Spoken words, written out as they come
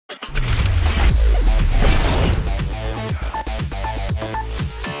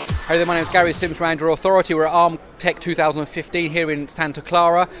Hey there, my name is Gary Sims from Android Authority. We're at ARM Tech 2015 here in Santa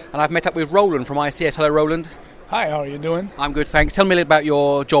Clara, and I've met up with Roland from ICS. Hello, Roland. Hi, how are you doing? I'm good, thanks. Tell me a little about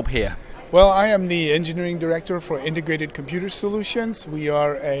your job here. Well, I am the Engineering Director for Integrated Computer Solutions. We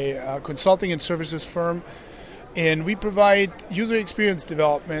are a consulting and services firm, and we provide user experience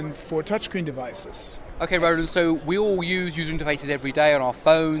development for touchscreen devices. Okay, Roland, so we all use user interfaces every day on our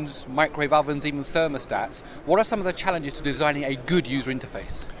phones, microwave ovens, even thermostats. What are some of the challenges to designing a good user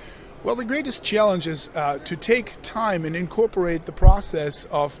interface? Well, the greatest challenge is to take time and incorporate the process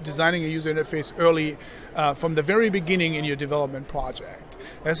of designing a user interface early from the very beginning in your development project.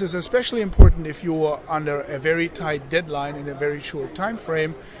 This is especially important if you are under a very tight deadline in a very short time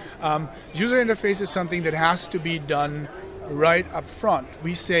frame. User interface is something that has to be done right up front.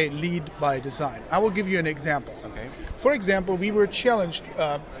 We say lead by design. I will give you an example. Okay. For example, we were challenged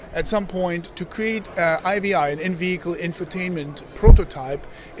at some point to create IVI, an in-vehicle infotainment prototype,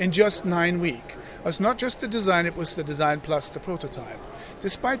 in just 9 weeks. It was not just the design, it was the design plus the prototype.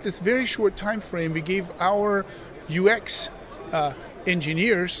 Despite this very short time frame, we gave our UX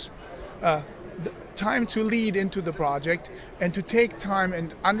engineers the time to lead into the project and to take time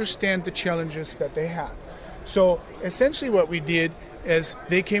and understand the challenges that they had. So essentially what we did is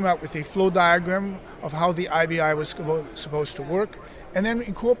they came up with a flow diagram of how the IVI was supposed to work, and then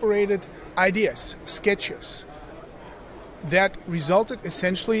incorporated ideas, sketches, that resulted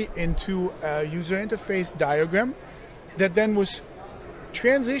essentially into a user interface diagram that then was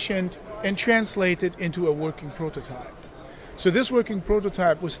transitioned and translated into a working prototype. So this working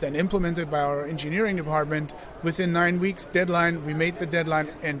prototype was then implemented by our engineering department. Within 9 weeks deadline, we made the deadline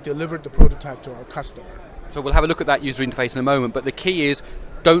and delivered the prototype to our customer. So we'll have a look at that user interface in a moment, but the key is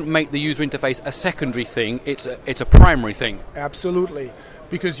don't make the user interface a secondary thing, it's a primary thing. Absolutely,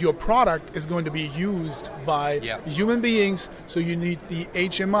 because your product is going to be used by human beings, so you need the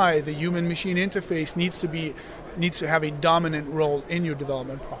HMI, the human machine interface needs to have a dominant role in your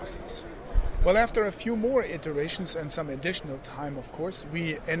development process. Well, after a few more iterations and some additional time, of course,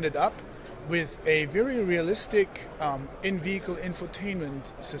 we ended up with a very realistic in-vehicle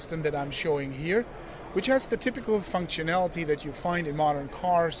infotainment system that I'm showing here, which has the typical functionality that you find in modern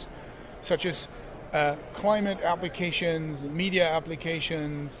cars, such as climate applications, media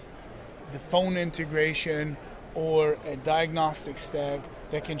applications, the phone integration, or a diagnostic stack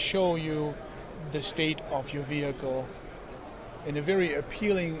that can show you the state of your vehicle in a very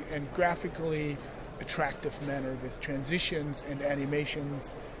appealing and graphically attractive manner with transitions and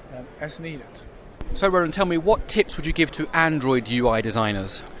animations as needed. So Roland, tell me, what tips would you give to Android UI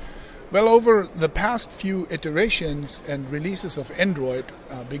designers? Well, over the past few iterations and releases of Android,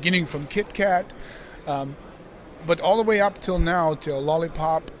 beginning from KitKat, but all the way up till now, till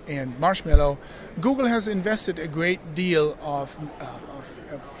Lollipop and Marshmallow, Google has invested a great deal of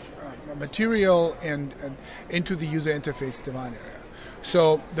material and into the user interface design area.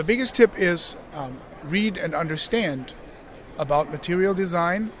 So the biggest tip is read and understand about material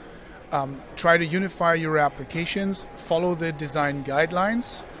design, try to unify your applications, follow the design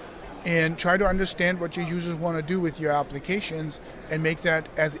guidelines, and try to understand what your users want to do with your applications and make that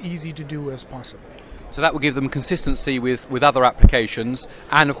as easy to do as possible. So that will give them consistency with other applications,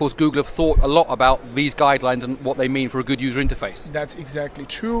 and of course Google have thought a lot about these guidelines and what they mean for a good user interface. That's exactly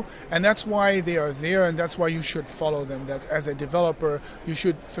true, and that's why they are there, and that's why you should follow them. That as a developer, you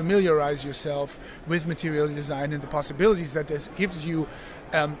should familiarize yourself with material design and the possibilities that this gives you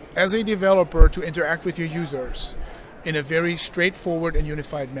as a developer to interact with your users in a very straightforward and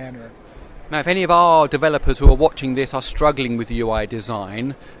unified manner. Now, if any of our developers who are watching this are struggling with UI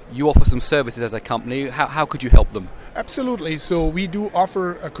design, you offer some services as a company. How could you help them? Absolutely. So we do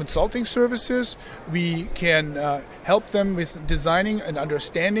offer consulting services. We can help them with designing and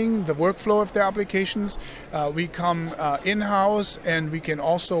understanding the workflow of their applications. We come in-house, and we can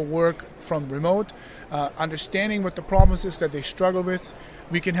also work from remote, understanding what the problems is that they struggle with.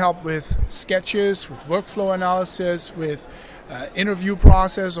 We can help with sketches, with workflow analysis, with interview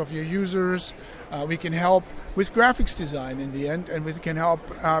process of your users. We can help with graphics design in the end, and we can help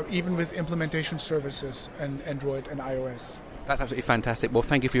even with implementation services and Android and iOS. That's absolutely fantastic. Well,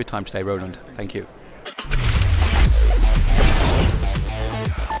 thank you for your time today, Roland. Thank you.